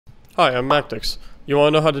Hi, I'm Mactics. You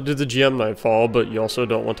want to know how to do the GM Nightfall, but you also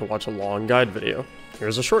don't want to watch a long guide video.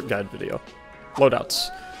 Here's a short guide video. Loadouts.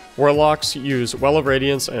 Warlocks use Well of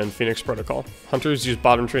Radiance and Phoenix Protocol. Hunters use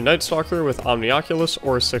Bottom Tree Nightstalker with Omnioculus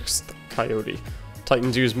or 6th Coyote.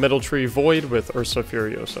 Titans use Middle Tree Void with Ursa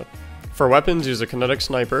Furiosa. For weapons, use a Kinetic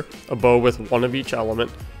Sniper, a bow with one of each element,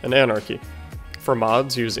 and Anarchy. For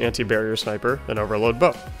mods, use Anti-Barrier Sniper and Overload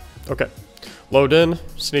Bow. Okay. Load in,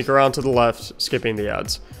 sneak around to the left, skipping the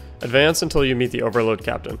ads. Advance until you meet the Overload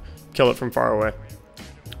Captain. Kill it from far away.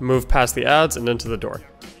 Move past the ads and into the door.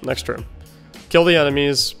 Next room. Kill the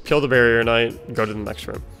enemies, kill the Barrier Knight, go to the next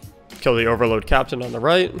room. Kill the Overload Captain on the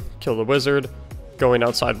right, kill the Wizard. Going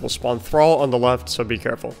outside will spawn Thrall on the left, so be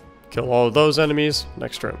careful. Kill all of those enemies,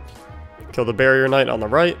 next room. Kill the Barrier Knight on the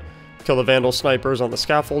right, kill the Vandal Snipers on the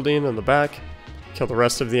scaffolding in the back, kill the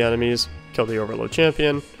rest of the enemies, kill the Overload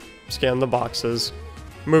Champion, scan the boxes,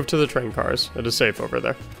 move to the train cars, it is safe over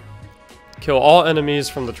there. Kill all enemies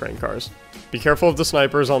from the train cars. Be careful of the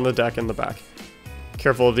snipers on the deck in the back.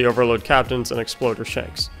 Careful of the Overload Captains and Exploder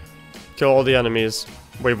Shanks. Kill all the enemies,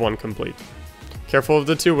 wave 1 complete. Careful of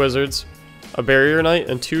the 2 wizards. A Barrier Knight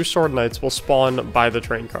and 2 Sword Knights will spawn by the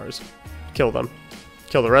train cars. Kill them.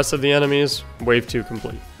 Kill the rest of the enemies, wave 2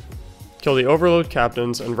 complete. Kill the Overload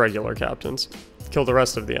Captains and regular captains. Kill the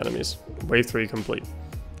rest of the enemies, wave 3 complete.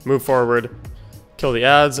 Move forward. Kill the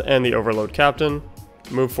ads and the Overload Captain.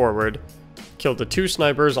 Move forward. Kill the 2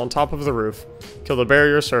 snipers on top of the roof. Kill the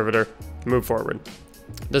Barrier Servitor. Move forward.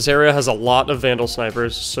 This area has a lot of Vandal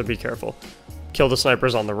snipers, so be careful. Kill the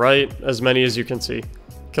snipers on the right, as many as you can see.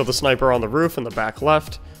 Kill the sniper on the roof in the back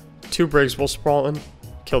left. 2 Brigs will spawn.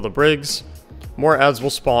 Kill the Brigs. More ads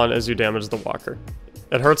will spawn as you damage the walker.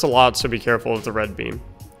 It hurts a lot, so be careful of the red beam.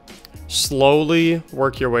 Slowly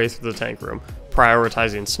work your way through the tank room,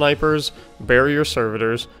 prioritizing snipers, Barrier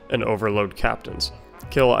Servitors, and Overload Captains.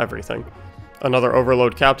 Kill everything. Another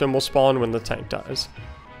Overload Captain will spawn when the tank dies.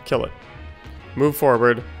 Kill it. Move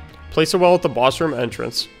forward. Place a well at the boss room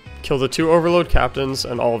entrance. Kill the 2 Overload Captains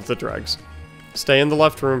and all of the dregs. Stay in the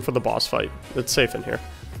left room for the boss fight. It's safe in here.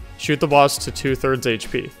 Shoot the boss to 2/3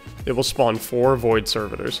 HP. It will spawn 4 Void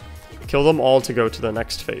Servitors. Kill them all to go to the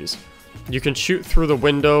next phase. You can shoot through the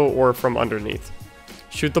window or from underneath.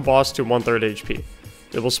 Shoot the boss to 1/3 HP.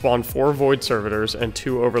 It will spawn 4 Void Servitors and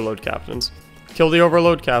 2 Overload Captains. Kill the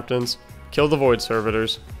Overload Captains, kill the Void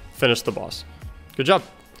Servitors, finish the boss. Good job.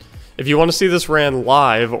 If you want to see this ran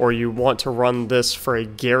live or you want to run this for a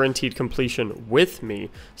guaranteed completion with me,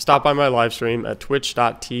 stop by my live stream at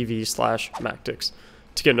twitch.tv/Mactics.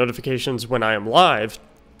 To get notifications when I am live,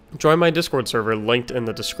 join my Discord server linked in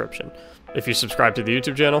the description. If you subscribe to the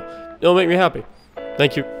YouTube channel, it'll make me happy.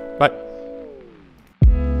 Thank you. Bye.